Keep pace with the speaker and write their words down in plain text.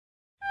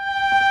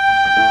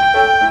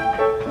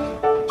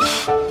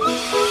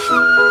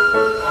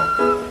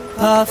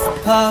Puff,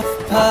 puff,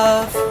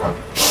 puff.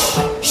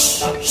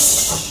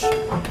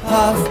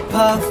 Puff,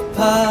 puff,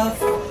 puff.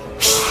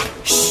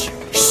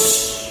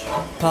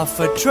 Puff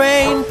a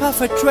train,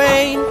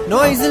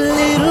 noisy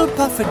little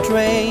puffer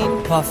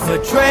train. Puff a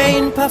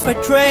train,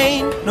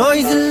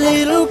 noisy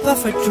little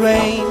puffer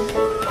train.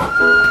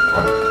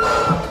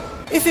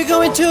 If you're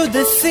going to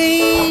the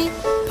sea,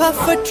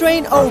 puff a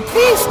train, oh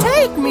please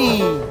take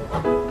me.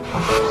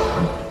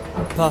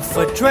 Puff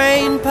a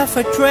train,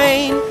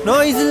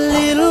 noisy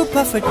little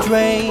puffer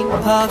train.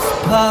 Puff,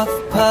 puff,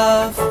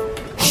 puff.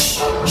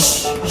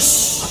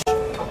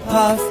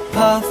 Puff,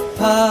 puff,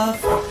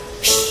 puff.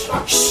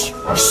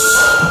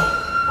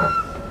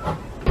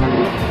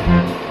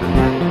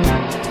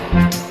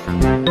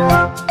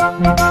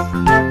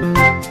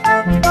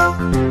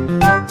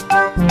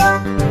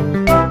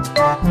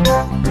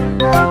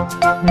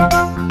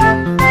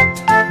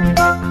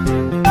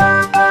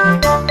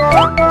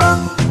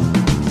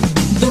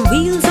 The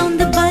wheels on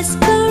the bus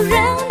go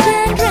round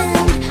and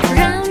round,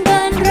 round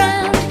and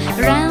round,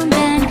 round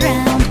and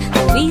round.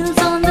 The wheels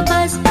on the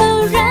bus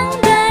go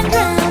round and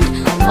round,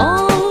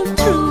 all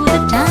through the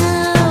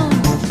town.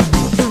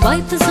 The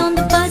wipers on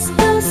the bus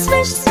go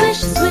swish,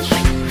 swish, swish,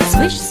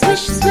 swish,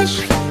 swish, swish,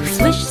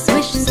 swish,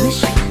 swish,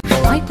 swish. The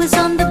wipers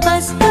on the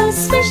bus go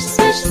swish,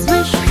 swish,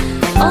 swish,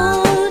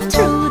 all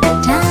through the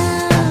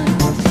town.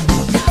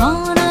 The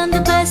horn on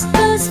the bus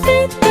goes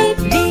beep, beep,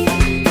 beep,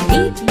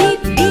 beep,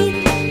 beep, beep,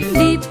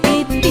 beep,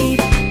 beep, beep.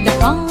 The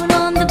horn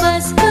on the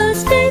bus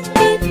goes beep,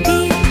 beep,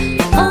 beep,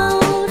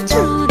 all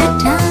through the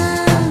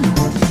town.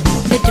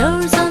 The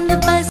doors on the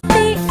bus,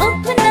 they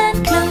open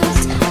and close,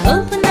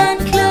 open and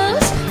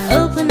close,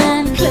 open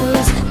and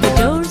close. The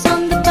doors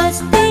on the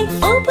bus, they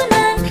open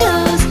and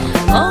close,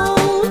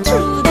 all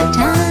through the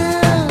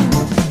town.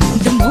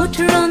 The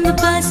motor on the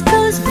bus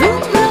goes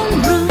vroom,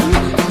 vroom, vroom,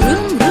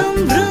 vroom, vroom,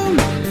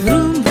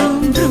 vroom, vroom,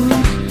 vroom, vroom.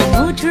 The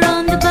motor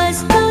on the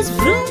bus goes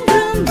vroom,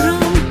 vroom,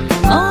 vroom,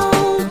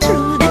 all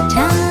through the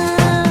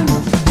town.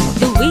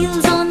 The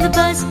wheels on the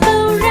bus go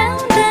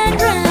round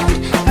and round,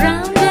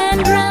 round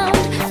and round,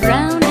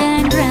 round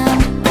and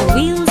round. The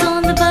wheels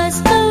on the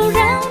bus go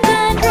round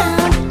and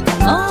round,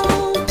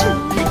 all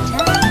through the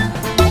town.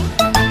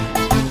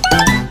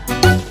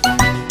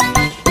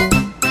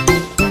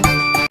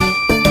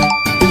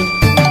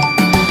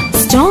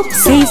 Stop,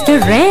 says the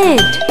red.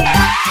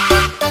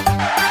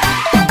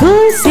 Go,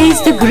 says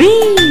the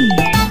green.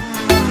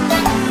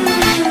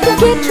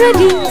 Get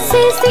ready,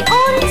 says the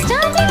orange,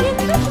 standing in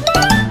between.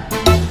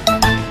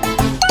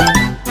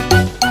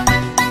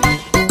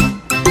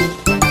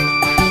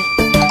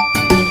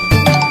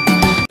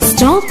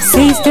 Stop,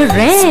 says the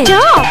red.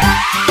 Stop.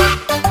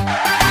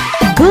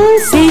 Go,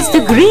 says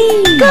the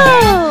green. Go.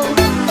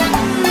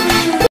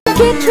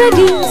 Get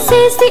ready,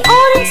 says the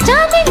orange,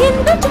 standing in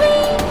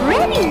between.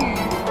 Ready.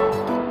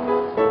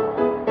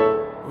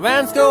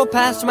 Vans go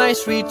past my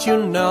street, you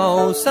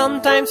know,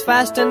 sometimes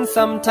fast and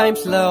sometimes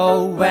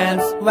slow.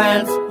 Vans,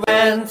 vans,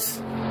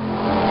 vans.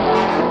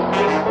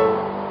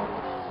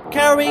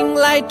 Carrying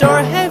light or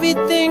heavy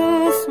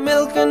things,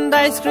 milk and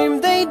ice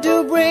cream they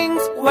do bring.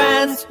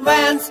 Vans,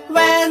 vans,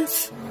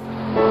 vans.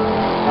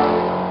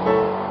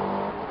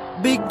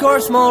 Big or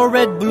small,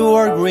 red, blue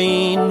or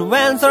green,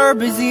 vans are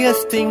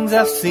busiest things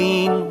I've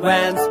seen.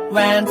 Vans,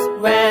 vans,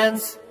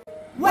 vans.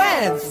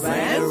 Vans,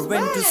 vans,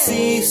 went to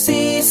see,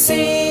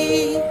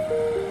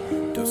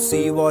 to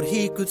see what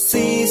he could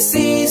see,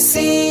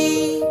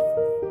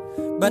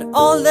 but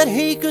all that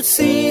he could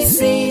see,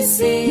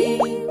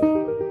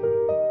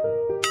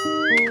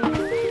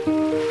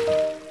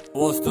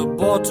 was the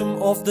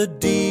bottom of the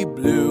deep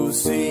blue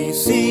sea.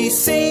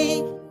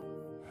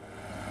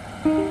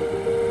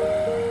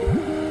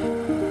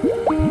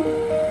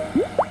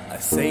 A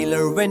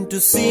sailor went to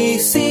sea,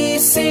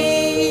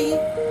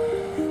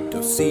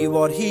 to see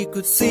what he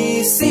could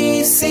see,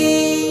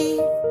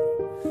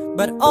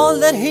 but all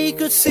that he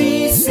could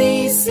see,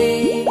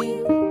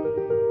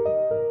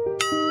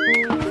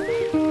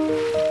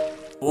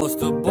 was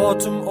the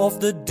bottom of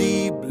the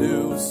deep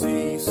blue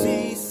sea.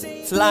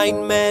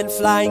 Flying man,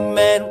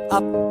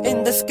 up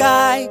in the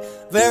sky,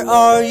 where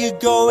are you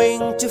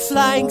going to,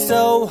 flying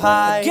so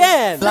high?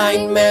 Again!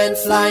 Flying man,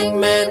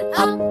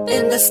 up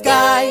in the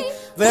sky,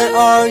 where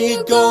are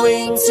you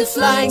going to,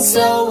 flying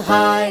so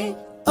high?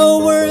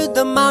 Over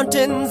the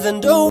mountains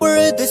and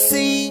over the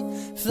sea.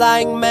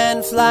 Flying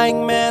man,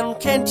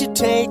 can't you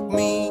take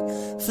me?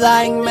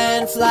 Flying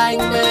man,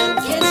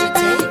 can't you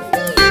take me?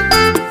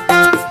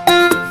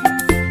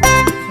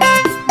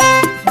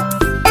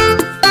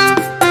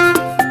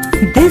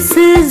 This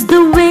is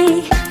the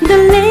way the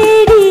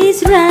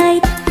ladies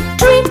ride.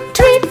 Treat,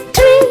 treat,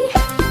 treat,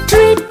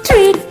 treat,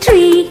 treat,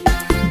 treat.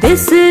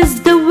 This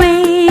is the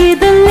way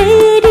the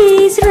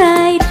ladies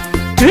ride.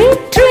 Treat,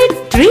 treat,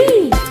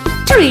 treat,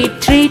 treat,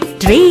 treat,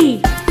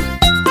 treat.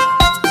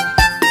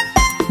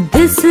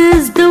 This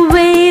is the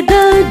way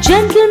the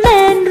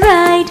gentlemen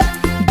ride.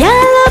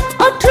 Gallop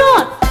or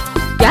trot,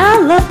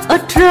 gallop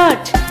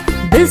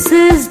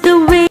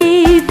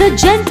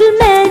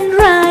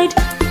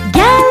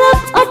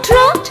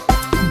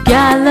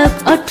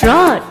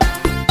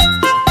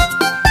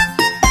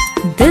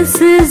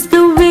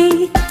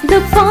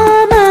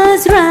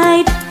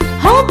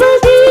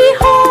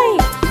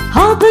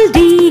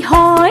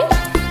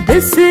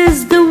This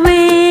is the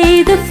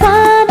way the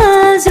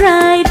farmers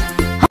ride.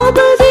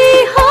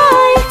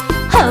 Hobbledy-hoy,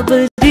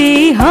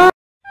 hobbledy-hoy.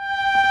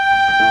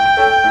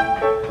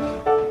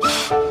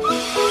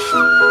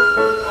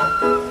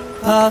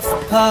 Puff,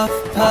 puff,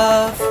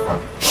 puff.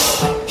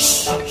 Shh,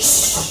 shh,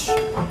 shh.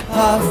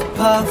 Puff,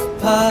 puff,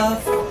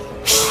 puff.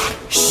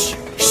 Shh, shh,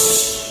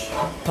 shh.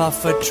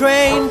 Puff a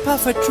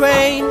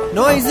train,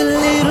 noisy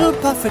little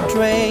puff a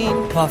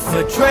train. Puff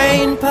a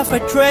train,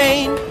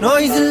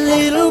 noisy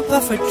little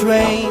puff a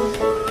train.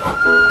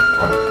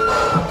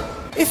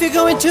 If you're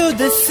going to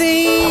the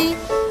sea,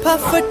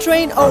 puff a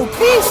train, oh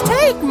please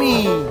take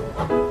me.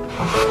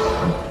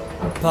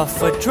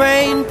 Puff a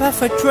train,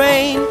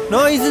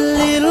 noisy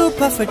little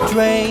puff a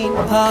train.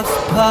 Puff,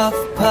 puff,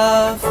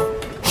 puff.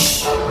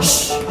 Shh,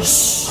 shh,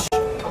 shh.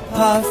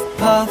 Puff,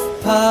 puff,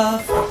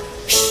 puff.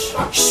 Shh,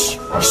 shh,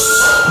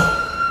 shh.